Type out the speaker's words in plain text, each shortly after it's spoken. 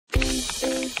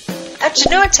At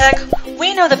Genuitech,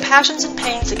 we know the passions and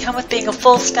pains that come with being a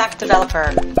full-stack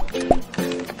developer.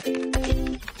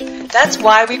 That's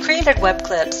why we created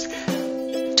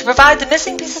Webclipse, to provide the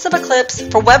missing pieces of Eclipse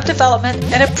for web development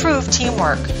and improved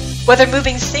teamwork. Whether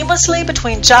moving seamlessly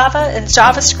between Java and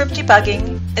JavaScript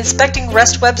debugging, inspecting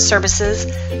REST web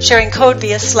services, sharing code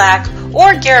via Slack,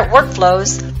 or Gerrit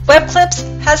workflows,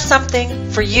 Webclipse has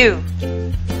something for you.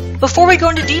 Before we go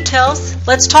into details,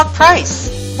 let's talk price.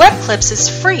 Webclipse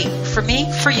is free for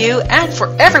me, for you, and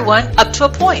for everyone up to a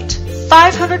point.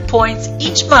 500 points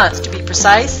each month to be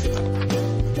precise.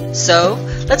 So,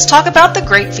 let's talk about the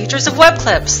great features of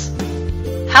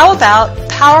Webclipse. How about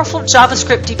powerful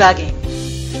JavaScript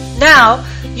debugging? Now,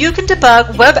 you can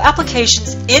debug web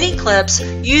applications in Eclipse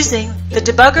using the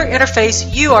debugger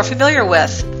interface you are familiar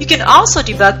with. You can also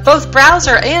debug both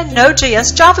browser and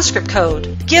Node.js JavaScript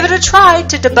code. Give it a try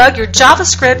to debug your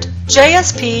JavaScript,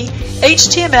 JSP,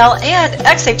 HTML, and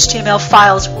XHTML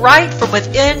files right from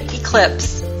within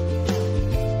Eclipse.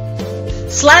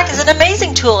 Slack is an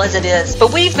amazing tool as it is,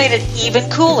 but we've made it even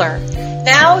cooler.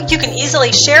 Now you can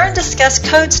easily share and discuss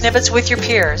code snippets with your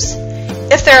peers.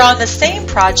 If they're on the same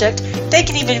project, they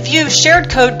can even view shared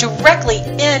code directly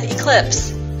in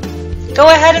Eclipse. Go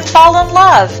ahead and fall in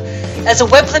love. As a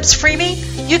Webclipse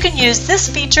freebie, you can use this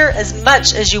feature as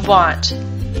much as you want.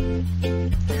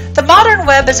 The modern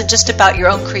web isn't just about your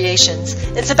own creations,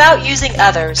 it's about using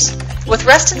others. With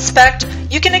REST Inspect,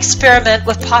 you can experiment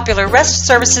with popular REST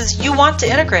services you want to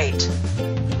integrate.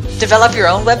 Develop your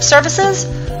own web services?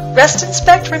 REST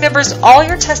Inspect remembers all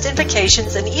your test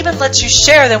invocations and even lets you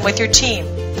share them with your team.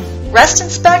 REST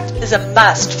Inspect is a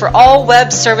must for all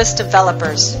web service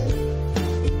developers.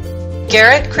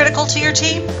 Gerrit critical to your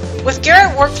team? With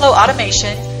Gerrit Workflow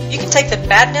Automation, you can take the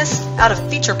madness out of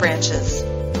feature branches.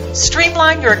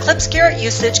 Streamline your Eclipse Gerrit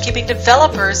usage, keeping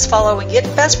developers following its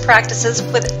best practices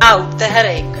without the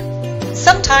headache.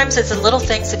 Sometimes it's the little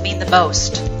things that mean the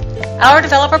most. Our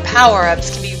developer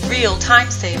power-ups can be real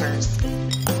time savers.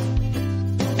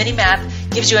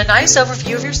 Minimap gives you a nice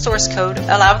overview of your source code,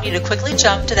 allowing you to quickly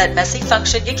jump to that messy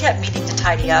function you kept meaning to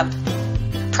tidy up.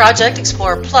 Project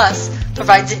Explorer Plus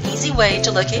provides an easy way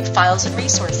to locate files and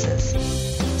resources.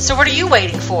 So what are you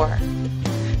waiting for?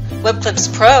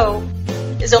 Webclipse Pro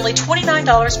is only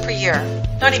 $29 per year,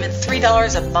 not even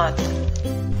 $3 a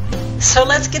month. So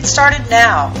let's get started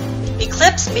now.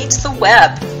 Eclipse meets the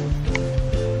web.